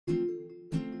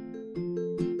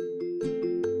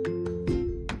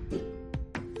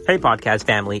Hey, podcast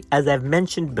family. As I've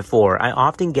mentioned before, I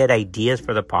often get ideas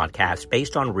for the podcast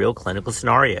based on real clinical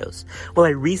scenarios. Well,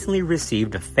 I recently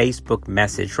received a Facebook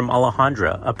message from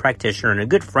Alejandra, a practitioner and a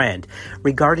good friend,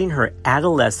 regarding her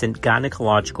adolescent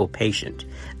gynecological patient.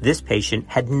 This patient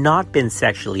had not been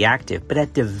sexually active, but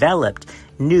had developed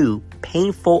new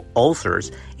painful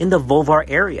ulcers in the vulvar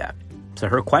area. So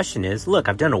her question is, look,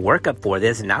 I've done a workup for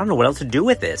this and I don't know what else to do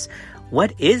with this.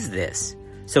 What is this?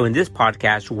 So in this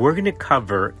podcast, we're going to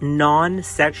cover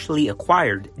non-sexually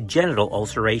acquired genital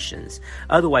ulcerations,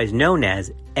 otherwise known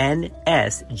as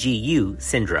NSGU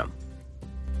syndrome.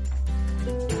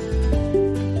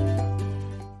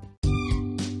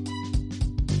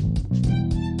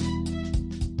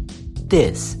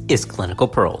 This is Clinical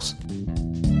Pearls.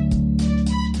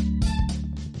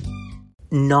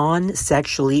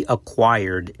 Non-sexually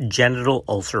acquired genital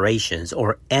ulcerations,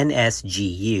 or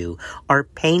NSGU, are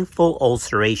painful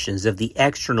ulcerations of the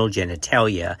external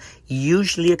genitalia,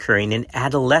 usually occurring in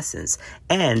adolescence,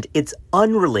 and it's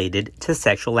unrelated to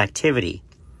sexual activity.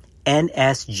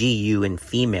 NSGU in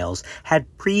females had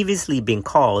previously been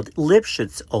called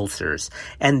Lipschitz ulcers,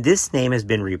 and this name has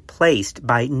been replaced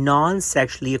by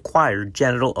non-sexually acquired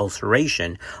genital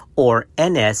ulceration, or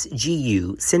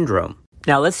NSGU syndrome.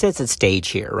 Now, let's set the stage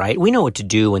here, right? We know what to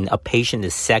do when a patient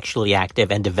is sexually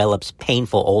active and develops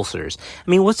painful ulcers. I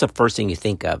mean, what's the first thing you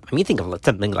think of? I mean, you think of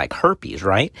something like herpes,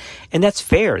 right? And that's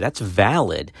fair. That's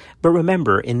valid. But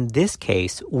remember, in this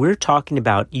case, we're talking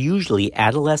about usually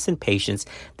adolescent patients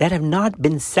that have not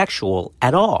been sexual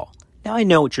at all. Now, I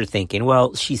know what you're thinking.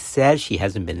 Well, she says she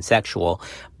hasn't been sexual,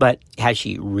 but has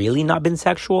she really not been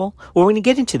sexual? Well, we're going to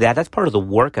get into that. That's part of the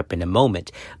workup in a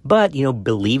moment. But,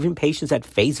 believing patients at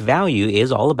face value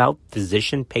is all about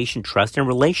physician-patient trust and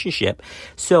relationship.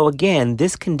 So again,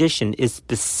 this condition is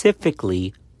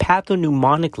specifically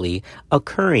pathognomonically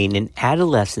occurring in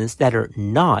adolescents that are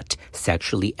not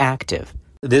sexually active.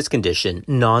 This condition,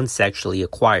 non-sexually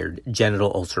acquired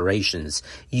genital ulcerations,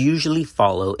 usually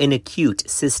follow an acute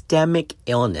systemic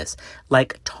illness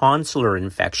like tonsillar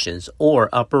infections or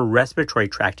upper respiratory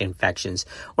tract infections,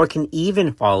 or can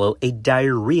even follow a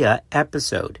diarrhea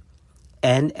episode.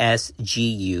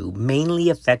 NSGU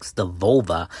mainly affects the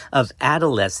vulva of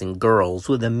adolescent girls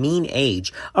with a mean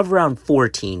age of around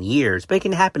 14 years, but it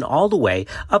can happen all the way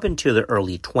up into the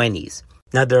early 20s.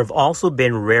 Now, there have also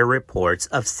been rare reports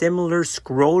of similar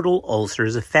scrotal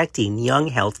ulcers affecting young,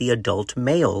 healthy adult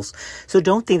males, so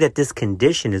don't think that this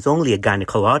condition is only a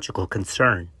gynecological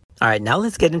concern. All right, now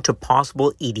let's get into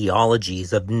possible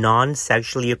etiologies of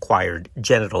non-sexually acquired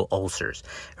genital ulcers.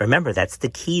 Remember, that's the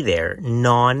key there,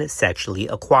 non-sexually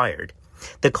acquired.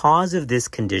 The cause of this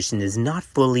condition is not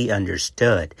fully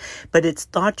understood, but it's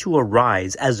thought to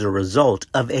arise as a result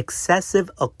of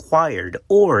excessive acquired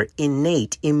or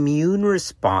innate immune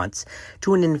response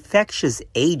to an infectious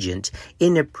agent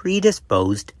in a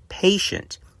predisposed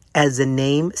patient. As the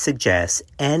name suggests,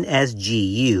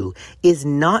 NSGU is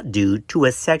not due to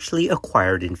a sexually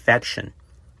acquired infection.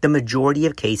 The majority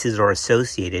of cases are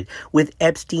associated with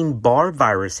Epstein-Barr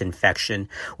virus infection,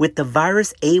 with the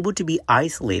virus able to be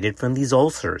isolated from these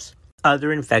ulcers.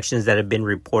 Other infections that have been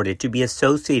reported to be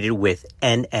associated with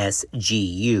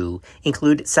NSGU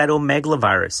include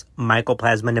cytomegalovirus,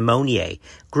 Mycoplasma pneumoniae,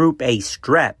 Group A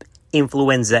strep,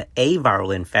 influenza A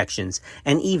viral infections,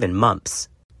 and even mumps.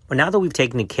 Well, now that we've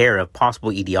taken care of possible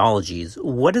etiologies,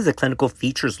 what does the clinical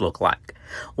features look like?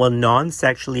 Well,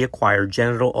 non-sexually acquired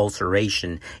genital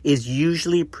ulceration is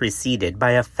usually preceded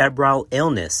by a febrile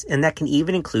illness, and that can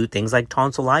even include things like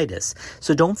tonsillitis.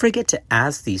 So don't forget to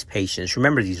ask these patients,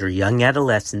 remember these are young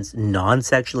adolescents,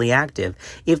 non-sexually active,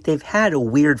 if they've had a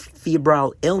weird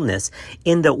febrile illness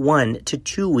in the 1 to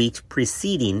 2 weeks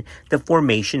preceding the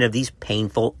formation of these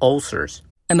painful ulcers.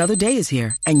 Another day is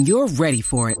here, and you're ready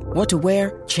for it. What to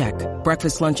wear? Check.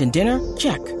 Breakfast, lunch, and dinner?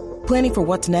 Check. Planning for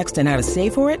what's next and how to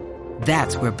save for it?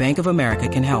 That's where Bank of America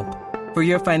can help. For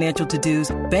your financial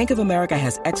to-dos, Bank of America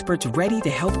has experts ready to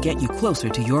help get you closer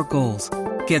to your goals.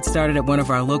 Get started at one of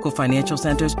our local financial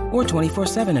centers or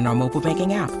 24/7 in our mobile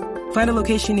banking app. Find a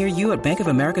location near you at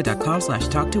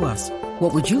bankofamerica.com/talktous.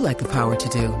 What would you like the power to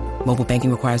do? Mobile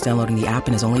banking requires downloading the app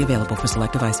and is only available for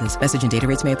select devices. Message and data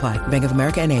rates may apply. Bank of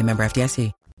America N.A., member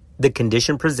FDIC. The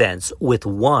condition presents with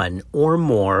one or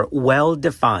more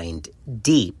well-defined,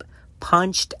 deep,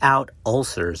 punched-out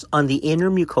ulcers on the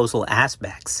inner mucosal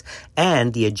aspects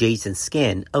and the adjacent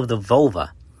skin of the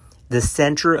vulva. The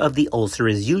center of the ulcer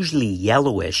is usually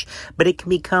yellowish, but it can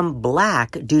become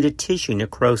black due to tissue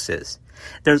necrosis.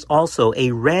 There's also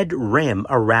a red rim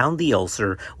around the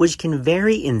ulcer, which can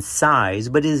vary in size,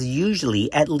 but is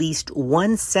usually at least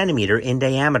 1 centimeter in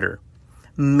diameter.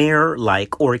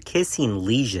 mirror-like or kissing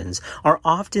lesions are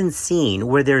often seen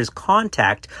where there is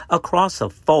contact across a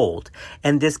fold,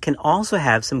 and this can also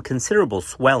have some considerable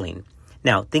swelling.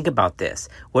 Now, think about this.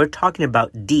 We're talking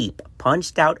about deep,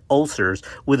 punched-out ulcers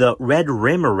with a red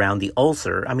rim around the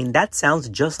ulcer. I mean, that sounds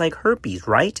just like herpes,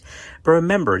 right? But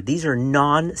remember, these are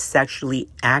non-sexually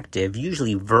active,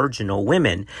 usually virginal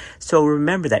women. So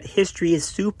remember that history is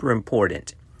super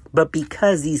important. But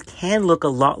because these can look a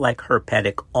lot like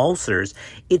herpetic ulcers,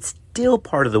 it's still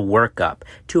part of the workup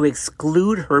to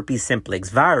exclude herpes simplex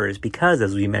virus because,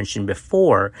 as we mentioned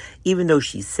before, even though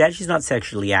she said she's not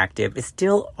sexually active, it's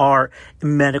still our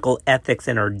medical ethics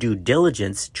and our due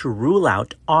diligence to rule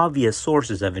out obvious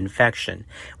sources of infection.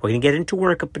 We're going to get into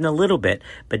workup in a little bit,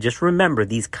 but just remember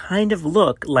these kind of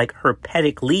look like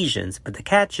herpetic lesions, but the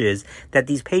catch is that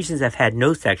these patients have had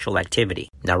no sexual activity.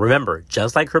 Now remember,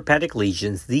 just like herpetic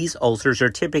lesions, these ulcers are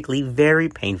typically very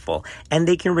painful and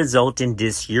they can result in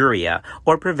dysuria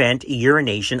or prevent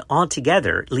urination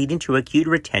altogether, leading to acute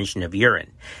retention of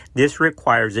urine. This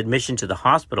requires admission to the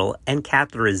hospital and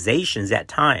catheterizations at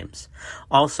times.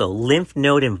 Also, lymph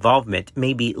node involvement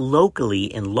may be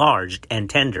locally enlarged and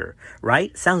tender,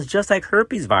 right? Sounds just like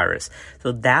herpes virus.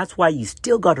 So that's why you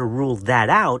still got to rule that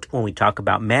out when we talk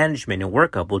about management and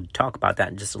workup. We'll talk about that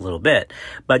in just a little bit.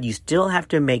 But you still have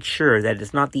to make sure that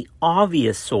it's not the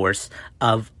obvious source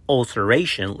of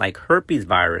ulceration like herpes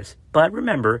virus. But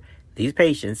remember, these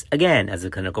patients, again, as a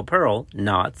clinical pearl,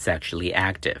 not sexually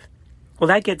active. Well,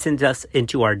 that gets us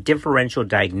into our differential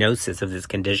diagnosis of this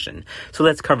condition. So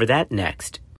let's cover that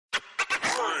next.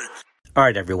 All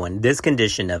right, everyone, this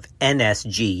condition of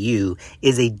NSGU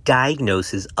is a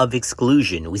diagnosis of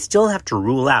exclusion. We still have to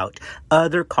rule out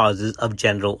other causes of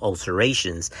genital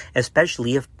ulcerations,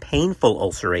 especially of painful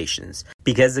ulcerations.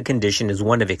 Because the condition is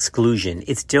one of exclusion,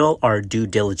 it's still our due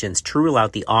diligence to rule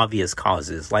out the obvious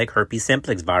causes, like herpes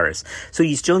simplex virus. So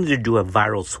you still need to do a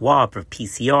viral swab or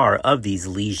PCR of these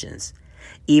lesions.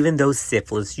 Even though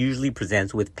syphilis usually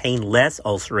presents with painless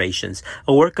ulcerations,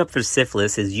 a workup for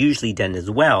syphilis is usually done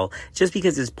as well, just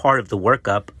because it's part of the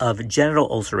workup of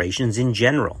genital ulcerations in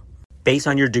general. Based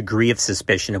on your degree of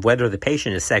suspicion of whether the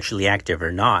patient is sexually active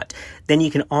or not, then you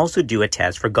can also do a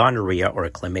test for gonorrhea or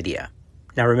chlamydia.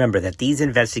 Now remember that these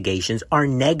investigations are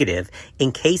negative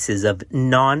in cases of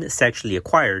non-sexually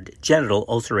acquired genital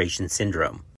ulceration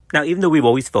syndrome. Now, even though we've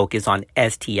always focused on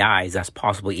STIs as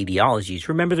possible etiologies,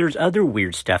 remember there's other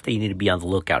weird stuff that you need to be on the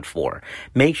lookout for.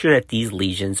 Make sure that these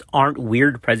lesions aren't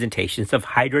weird presentations of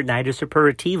hidradenitis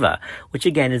suppurativa, which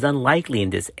again is unlikely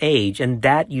in this age, and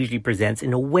that usually presents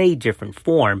in a way different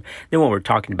form than what we're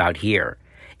talking about here.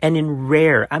 And in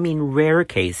rare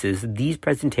cases, these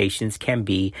presentations can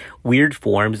be weird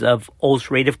forms of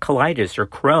ulcerative colitis or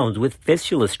Crohn's with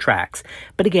fistulous tracts.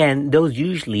 But again, those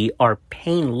usually are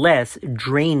painless,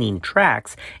 draining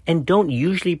tracts and don't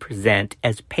usually present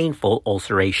as painful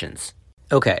ulcerations.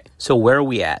 Okay, so where are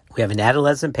we at? We have an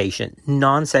adolescent patient,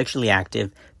 non-sexually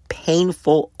active,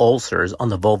 painful ulcers on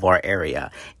the vulvar area.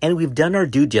 And we've done our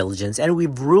due diligence and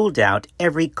we've ruled out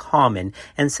every common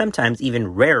and sometimes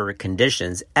even rarer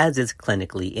conditions as is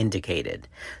clinically indicated.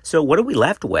 So what are we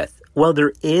left with? Well,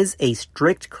 there is a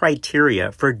strict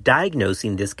criteria for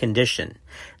diagnosing this condition.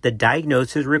 The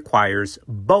diagnosis requires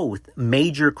both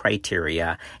major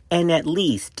criteria and at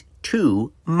least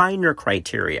 2 minor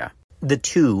criteria. The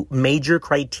 2 major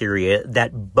criteria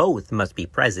that both must be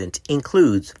present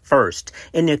includes, first,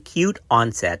 an acute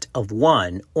onset of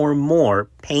 1 or more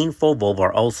painful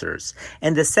vulvar ulcers.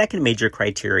 And the second major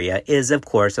criteria is, of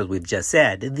course, as we've just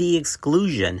said, the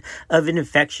exclusion of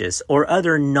infectious or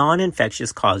other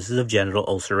non-infectious causes of genital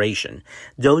ulceration.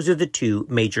 Those are the 2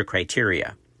 major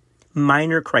criteria.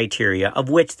 Minor criteria, of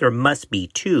which there must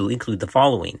be 2, include the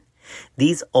following.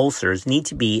 These ulcers need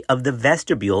to be of the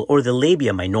vestibule or the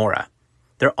labia minora.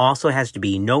 There also has to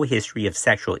be no history of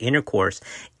sexual intercourse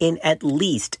in at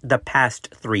least the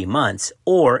past 3 months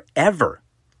or ever.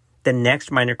 The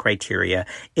next minor criteria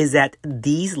is that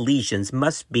these lesions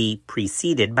must be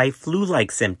preceded by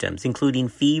flu-like symptoms, including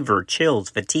fever, chills,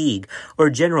 fatigue, or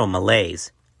general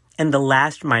malaise. And the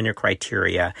last minor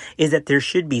criteria is that there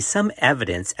should be some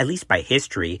evidence, at least by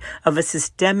history, of a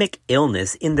systemic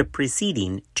illness in the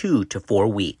preceding 2 to 4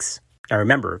 weeks. Now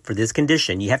remember, for this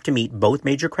condition, you have to meet both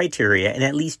major criteria and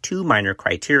at least 2 minor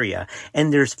criteria,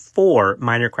 and there's 4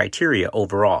 minor criteria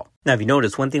overall. Now, if you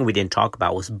notice, one thing we didn't talk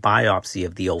about was biopsy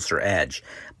of the ulcer edge.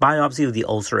 Biopsy of the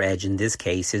ulcer edge in this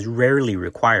case is rarely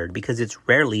required because it's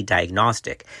rarely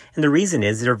diagnostic. And the reason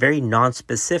is they're very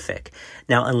nonspecific.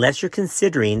 Now, unless you're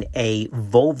considering a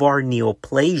vulvar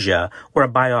neoplasia or a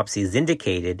biopsy is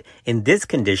indicated, in this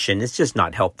condition, it's just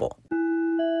not helpful.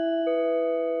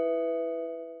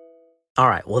 All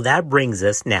right, well, that brings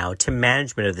us now to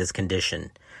management of this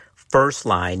condition. First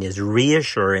line is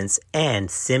reassurance and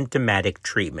symptomatic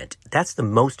treatment. That's the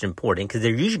most important because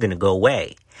they're usually going to go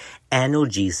away.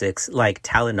 Analgesics like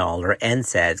Tylenol or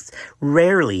NSAIDs,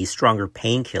 rarely stronger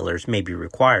painkillers may be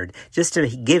required just to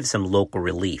give some local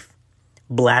relief.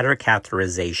 Bladder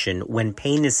catheterization when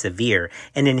pain is severe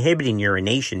and inhibiting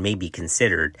urination may be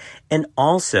considered. And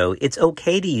also, it's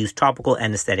okay to use topical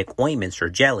anesthetic ointments or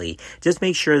jelly. Just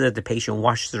make sure that the patient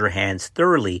washes their hands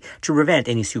thoroughly to prevent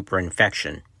any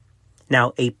superinfection.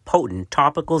 Now, a potent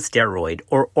topical steroid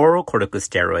or oral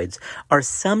corticosteroids are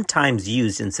sometimes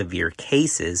used in severe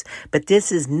cases, but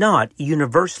this is not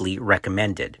universally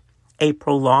recommended. A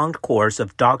prolonged course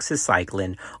of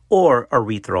doxycycline or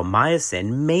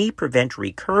erythromycin may prevent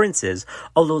recurrences,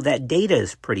 although that data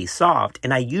is pretty soft,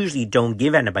 and I usually don't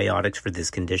give antibiotics for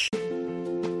this condition.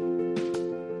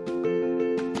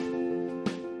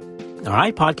 All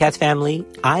right, podcast family,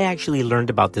 I actually learned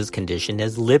about this condition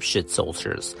as Lipschitz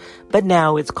ulcers, but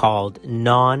now it's called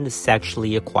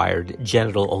non-sexually acquired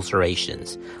genital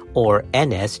ulcerations, or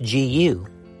NSGU.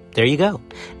 There you go.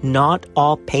 Not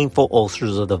all painful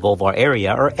ulcers of the vulvar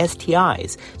area are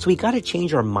STIs, so we got to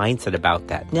change our mindset about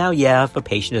that. Now, yeah, if a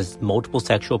patient has multiple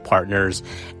sexual partners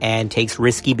and takes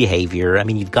risky behavior,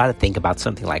 you've got to think about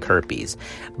something like herpes.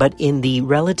 But in the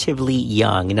relatively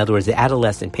young, in other words, the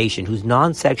adolescent patient who's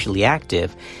non-sexually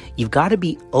active, you've got to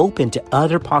be open to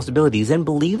other possibilities and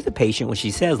believe the patient when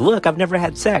she says, look, I've never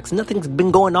had sex. Nothing's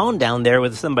been going on down there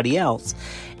with somebody else.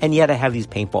 And yet I have these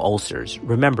painful ulcers.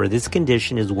 Remember, this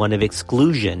condition is one of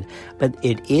exclusion, but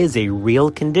it is a real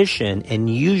condition, and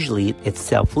usually it's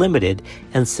self-limited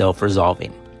and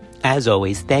self-resolving. As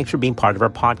always, thanks for being part of our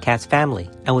podcast family,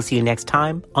 and we'll see you next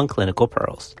time on Clinical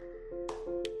Pearls.